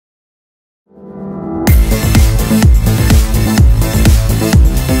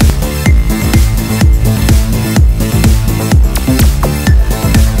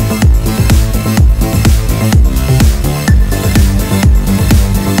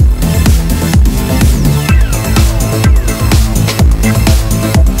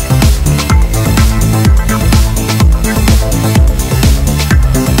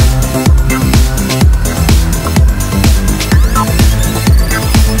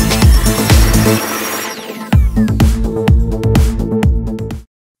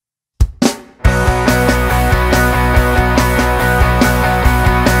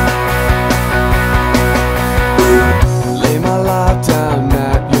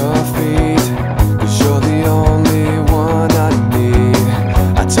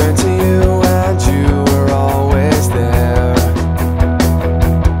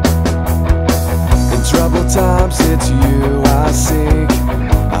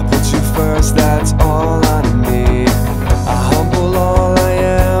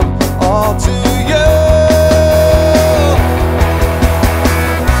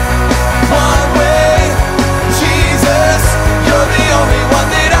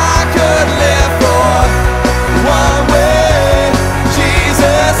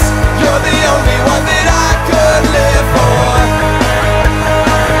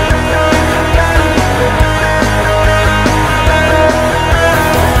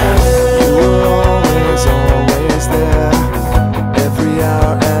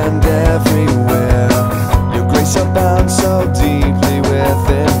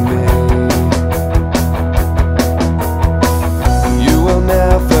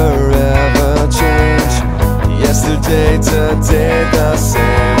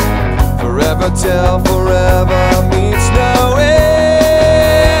till forever meets no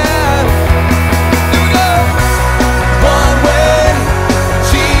end. Here we go. One way,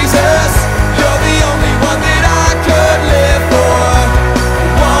 Jesus, you're the only one that I could live for.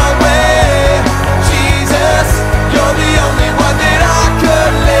 One way, Jesus, you're the only one that I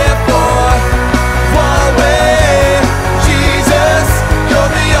could live for. One way, Jesus,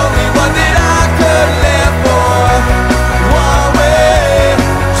 you're the only one that I could live for. One way,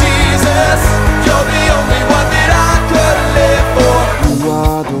 Jesus, you're the only one that I could live for. You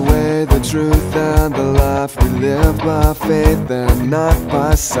are the way, the truth, and the life. We live by faith and not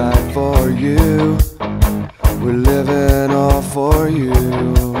by sight. For you, we're living all for you.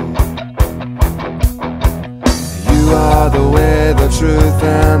 You are the way, the truth,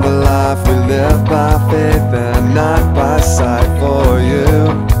 and the life. We live by faith and not by sight. For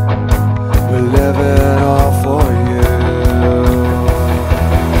you, we're living all for you.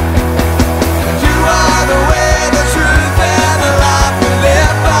 You are the way, the truth, and the life. We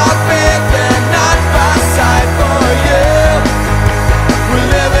live by faith and not by sight. For you, we're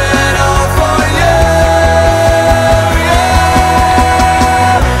living all for you.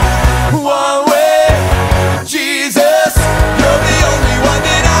 Yeah. One way, Jesus, you're the only one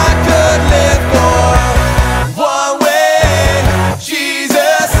that I could live for. One way,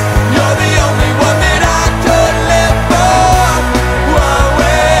 Jesus, you're the only one that I could live for. One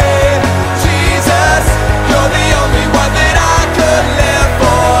way, Jesus, you're the only one that I could live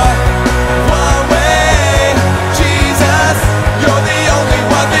for. One way, Jesus, you're the only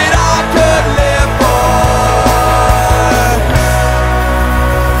one that I could live for.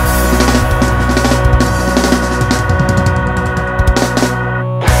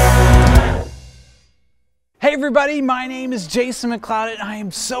 Hey everybody, my name is Jason McLeod and I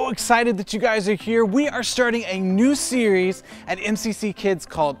am so excited that you guys are here. We are starting a new series at MCC Kids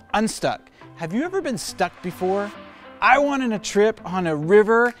called Unstuck. Have you ever been stuck before? I went on a trip on a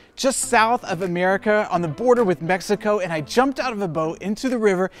river just south of America on the border with Mexico, and I jumped out of a boat into the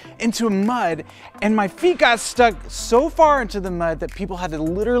river, into mud, and my feet got stuck so far into the mud that people had to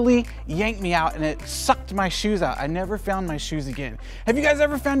literally yank me out and it sucked my shoes out. I never found my shoes again. Have you guys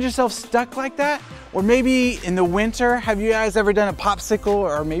ever found yourself stuck like that? Or maybe in the winter, have you guys ever done a popsicle,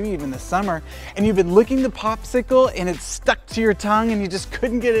 or maybe even the summer, and you've been licking the popsicle and it's stuck to your tongue and you just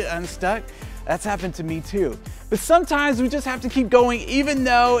couldn't get it unstuck? That's happened to me too. But sometimes we just have to keep going even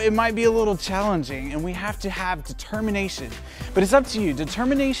though it might be a little challenging, and we have to have determination. But it's up to you.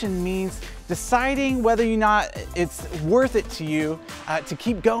 Determination means deciding whether or not it's worth it to you to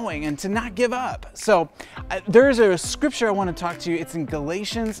keep going and to not give up. So there's a scripture I want to talk to you. It's in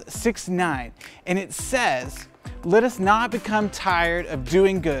Galatians 6:9, and it says, "Let us not become tired of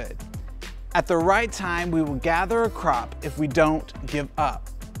doing good. At the right time, we will gather a crop if we don't give up."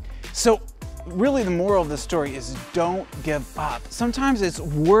 So really the moral of the story is don't give up. Sometimes it's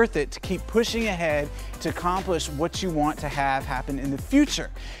worth it to keep pushing ahead to accomplish what you want to have happen in the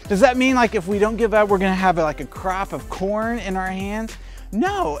future. Does that mean like if we don't give up, we're gonna have like a crop of corn in our hands?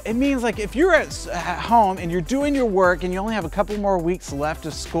 No, it means like if you're at home and you're doing your work and you only have a couple more weeks left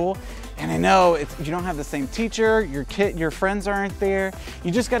of school, and I know you don't have the same teacher, your friends aren't there, you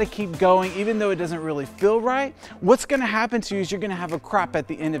just gotta keep going even though it doesn't really feel right. What's gonna happen to you is you're gonna have a crop at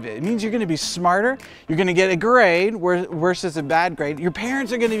the end of it. It means you're gonna be smarter, you're gonna get a grade versus a bad grade, your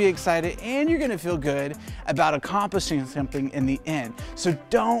parents are gonna be excited, and you're gonna feel good about accomplishing something in the end. So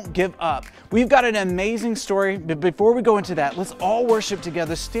don't give up. We've got an amazing story, but before we go into that, let's all worship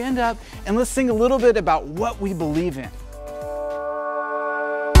together, stand up, and let's sing a little bit about what we believe in.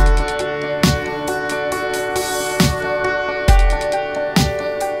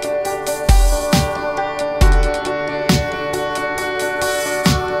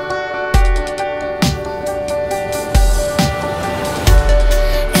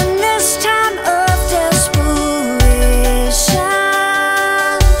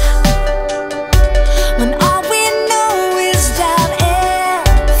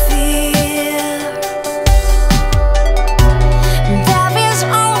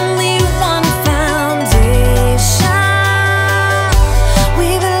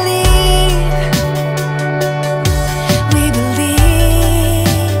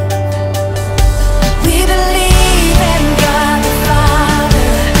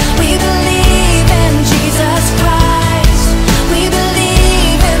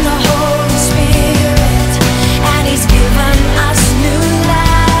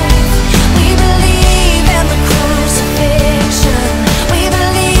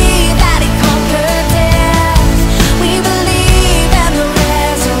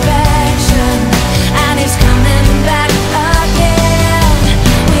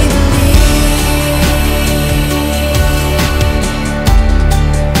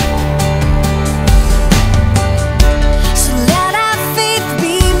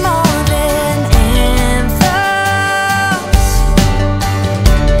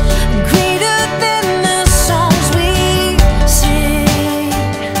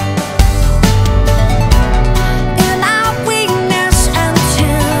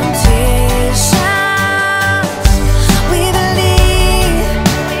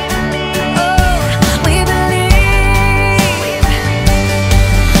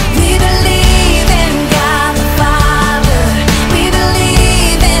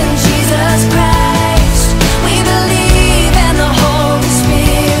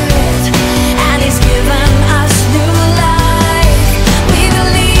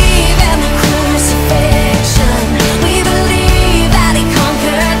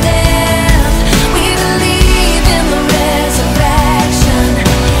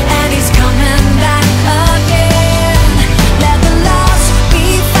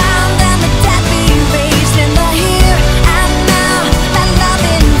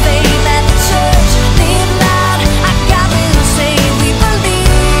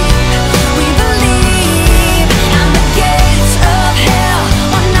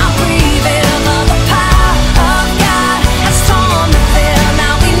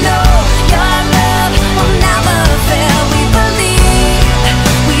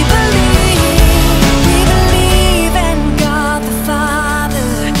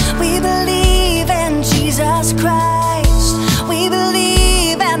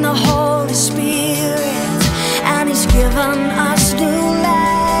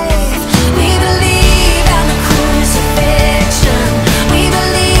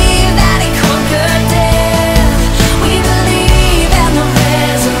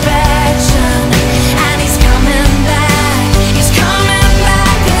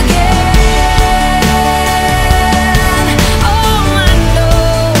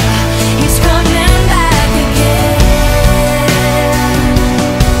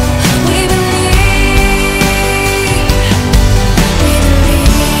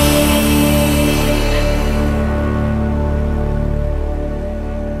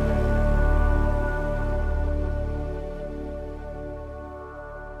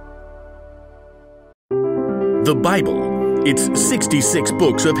 The Bible. It's 66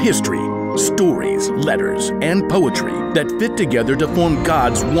 books of history, stories, letters, and poetry that fit together to form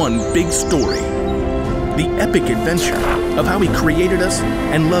God's one big story. The epic adventure of how He created us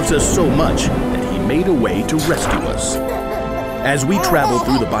and loves us so much that He made a way to rescue us. As we travel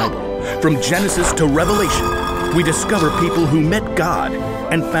through the Bible, from Genesis to Revelation, we discover people who met God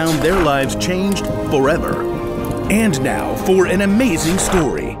and found their lives changed forever. And now for an amazing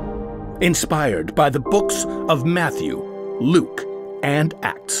story, inspired by the books of Matthew, Luke, and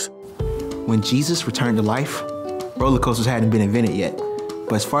Acts. When Jesus returned to life, roller coasters hadn't been invented yet.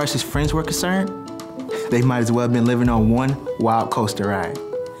 But as far as his friends were concerned, they might as well have been living on one wild coaster ride.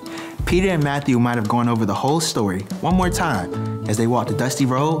 Peter and Matthew might have gone over the whole story one more time as they walked the dusty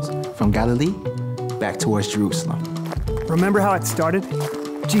roads from Galilee back towards Jerusalem. Remember how it started?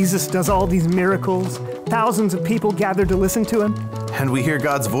 Jesus does all these miracles. Thousands of people gathered to listen to him. And we hear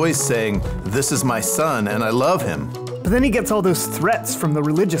God's voice saying, "This is my son, and I love him." But then he gets all those threats from the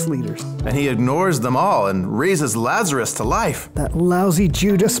religious leaders. And he ignores them all and raises Lazarus to life. That lousy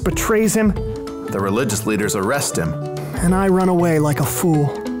Judas betrays him. The religious leaders arrest him. And I run away like a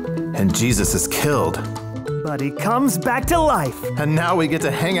fool. And Jesus is killed. But he comes back to life. And now we get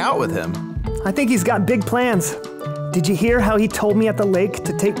to hang out with him. I think he's got big plans. Did you hear how he told me at the lake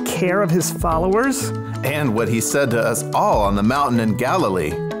to take care of his followers? And what he said to us all on the mountain in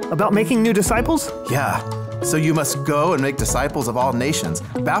Galilee. About making new disciples? Yeah. So you must go and make disciples of all nations.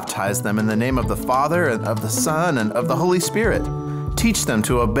 Baptize them in the name of the Father, and of the Son, and of the Holy Spirit. Teach them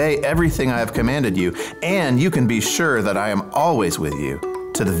to obey everything I have commanded you. And you can be sure that I am always with you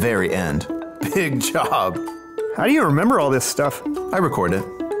to the very end. Big job. How do you remember all this stuff? I record it.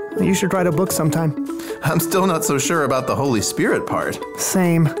 You should write a book sometime. I'm still not so sure about the Holy Spirit part.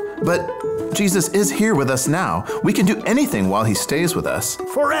 Same. But Jesus is here with us now. We can do anything while he stays with us.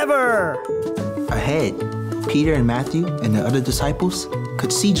 Forever! Ahead, Peter and Matthew and the other disciples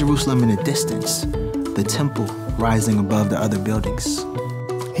could see Jerusalem in the distance, the temple rising above the other buildings.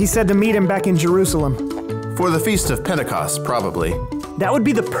 He said to meet him back in Jerusalem. For the Feast of Pentecost, probably. That would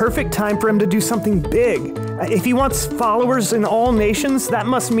be the perfect time for him to do something big. If he wants followers in all nations, that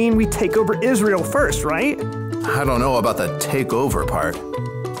must mean we take over Israel first, right? I don't know about the takeover part.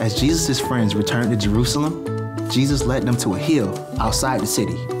 As Jesus' friends returned to Jerusalem, Jesus led them to a hill outside the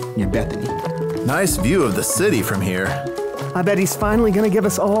city near Bethany. Nice view of the city from here. I bet he's finally gonna give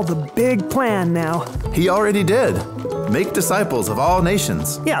us all the big plan now. He already did. Make disciples of all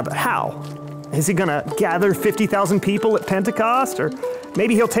nations. Yeah, but how? Is he gonna gather 50,000 people at Pentecost? Or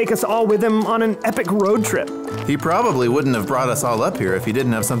maybe he'll take us all with him on an epic road trip? He probably wouldn't have brought us all up here if he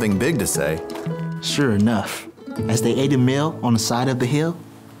didn't have something big to say. Sure enough, as they ate a meal on the side of the hill,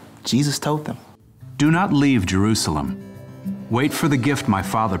 Jesus told them, "Do not leave Jerusalem. Wait for the gift my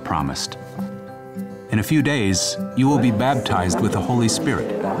Father promised. In a few days, you will be baptized with the Holy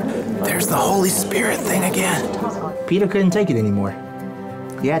Spirit." There's the Holy Spirit thing again. Peter couldn't take it anymore.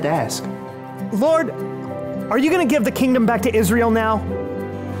 He had to ask, Lord, are you gonna give the kingdom back to Israel now?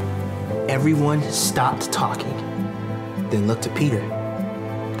 Everyone stopped talking, then looked to Peter,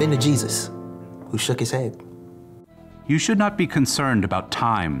 then to Jesus, who shook his head. You should not be concerned about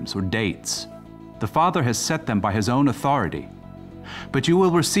times or dates. The Father has set them by His own authority. But you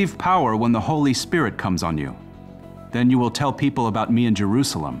will receive power when the Holy Spirit comes on you. Then you will tell people about me in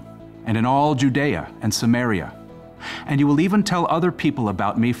Jerusalem and in all Judea and Samaria. And you will even tell other people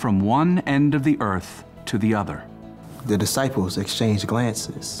about me from one end of the earth to the other. The disciples exchanged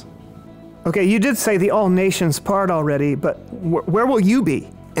glances. Okay, you did say the all nations part already, but where will you be?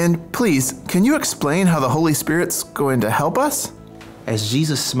 And please, can you explain how the Holy Spirit's going to help us? As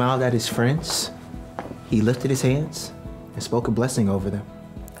Jesus smiled at his friends, he lifted his hands and spoke a blessing over them.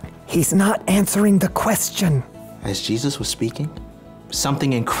 He's not answering the question. As Jesus was speaking,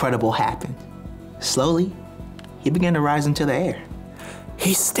 something incredible happened. Slowly, he began to rise into the air.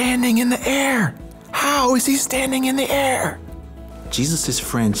 He's standing in the air. How is he standing in the air? Jesus'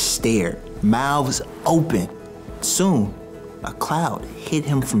 friends stared, mouths open. Soon, a cloud hid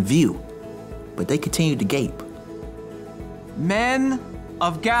him from view, but they continued to gape. Men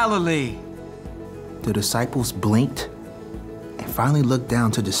of Galilee. The disciples blinked and finally looked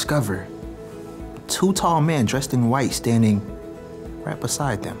down to discover two tall men dressed in white standing right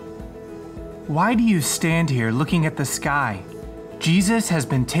beside them. Why do you stand here looking at the sky? Jesus has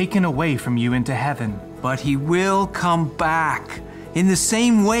been taken away from you into heaven. But he will come back in the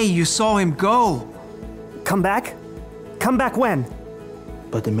same way you saw him go. Come back? Come back when?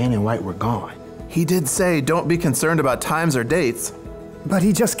 But the men in white were gone. He did say, don't be concerned about times or dates. But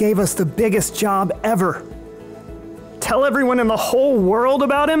he just gave us the biggest job ever. Tell everyone in the whole world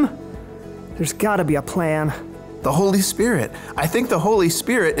about him? There's gotta be a plan. The Holy Spirit. I think the Holy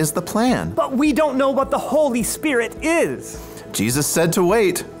Spirit is the plan. But we don't know what the Holy Spirit is. Jesus said to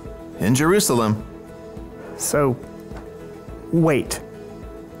wait in Jerusalem. So, wait.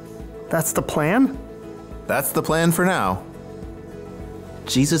 That's the plan? That's the plan for now.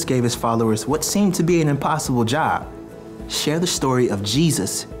 Jesus gave his followers what seemed to be an impossible job: share the story of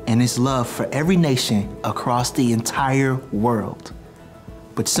Jesus and his love for every nation across the entire world.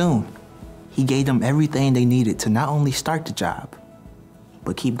 But soon, he gave them everything they needed to not only start the job,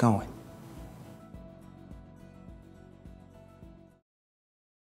 but keep going.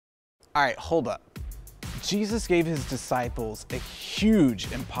 All right, hold up. Jesus gave his disciples a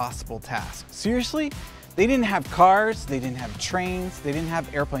huge, impossible task. Seriously? They didn't have cars, they didn't have trains, they didn't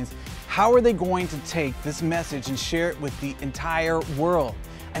have airplanes. How are they going to take this message and share it with the entire world?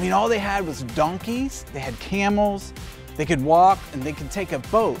 I mean, all they had was donkeys, they had camels, they could walk, and they could take a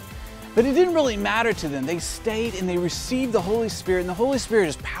boat. But it didn't really matter to them. They stayed and they received the Holy Spirit, and the Holy Spirit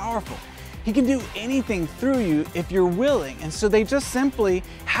is powerful. He can do anything through you if you're willing. And so they just simply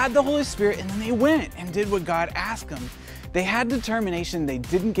had the Holy Spirit, and then they went and did what God asked them. They had determination, they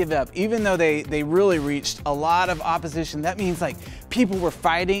didn't give up, even though they really reached a lot of opposition. That means like people were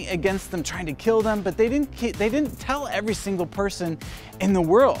fighting against them, trying to kill them, but they didn't tell every single person in the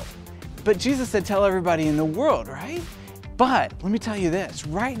world. But Jesus said, tell everybody in the world, right? But let me tell you this,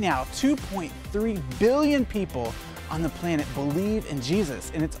 right now, 2.3 billion people on the planet believe in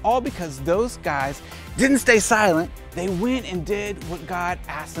Jesus. And it's all because those guys didn't stay silent. They went and did what God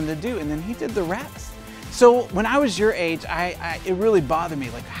asked them to do, and then he did the rest. So when I was your age, it really bothered me.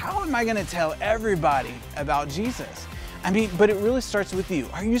 Like, how am I gonna tell everybody about Jesus? I mean, but it really starts with you.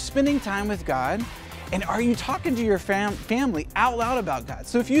 Are you spending time with God? And are you talking to your family out loud about God?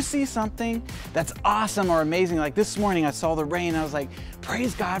 So if you see something that's awesome or amazing, like this morning I saw the rain, I was like,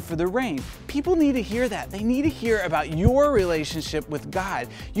 praise God for the rain. People need to hear that. They need to hear about your relationship with God.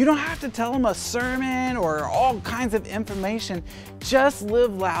 You don't have to tell them a sermon or all kinds of information. Just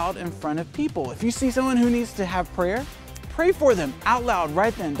live loud in front of people. If you see someone who needs to have prayer, pray for them out loud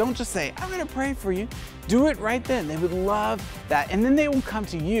right then. Don't just say, I'm gonna pray for you. Do it right then. They would love that. And then they will come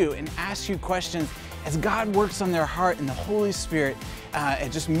to you and ask you questions as God works on their heart and the Holy Spirit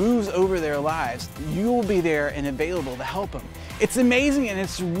it just moves over their lives. You will be there and available to help them. It's amazing and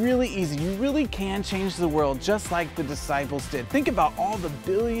it's really easy. You really can change the world just like the disciples did. Think about all the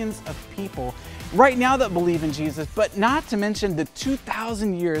billions of people right now that believe in Jesus, but not to mention the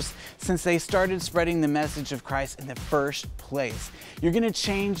 2,000 years since they started spreading the message of Christ in the first place. You're gonna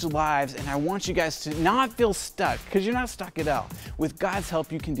change lives, and I want you guys to not feel stuck, because you're not stuck at all. With God's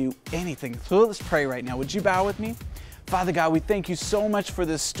help, you can do anything. So let's pray right now. Would you bow with me? Father God, we thank you so much for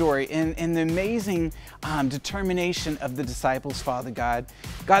this story and the amazing determination of the disciples, Father God.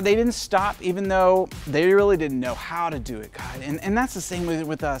 God, they didn't stop even though they really didn't know how to do it, God. And that's the same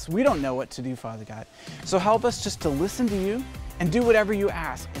with us. We don't know what to do, Father God. So help us just to listen to you and do whatever you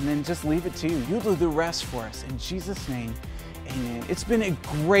ask, and then just leave it to you. You'll do the rest for us. In Jesus' name, amen. It's been a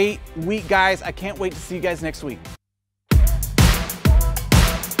great week, guys. I can't wait to see you guys next week.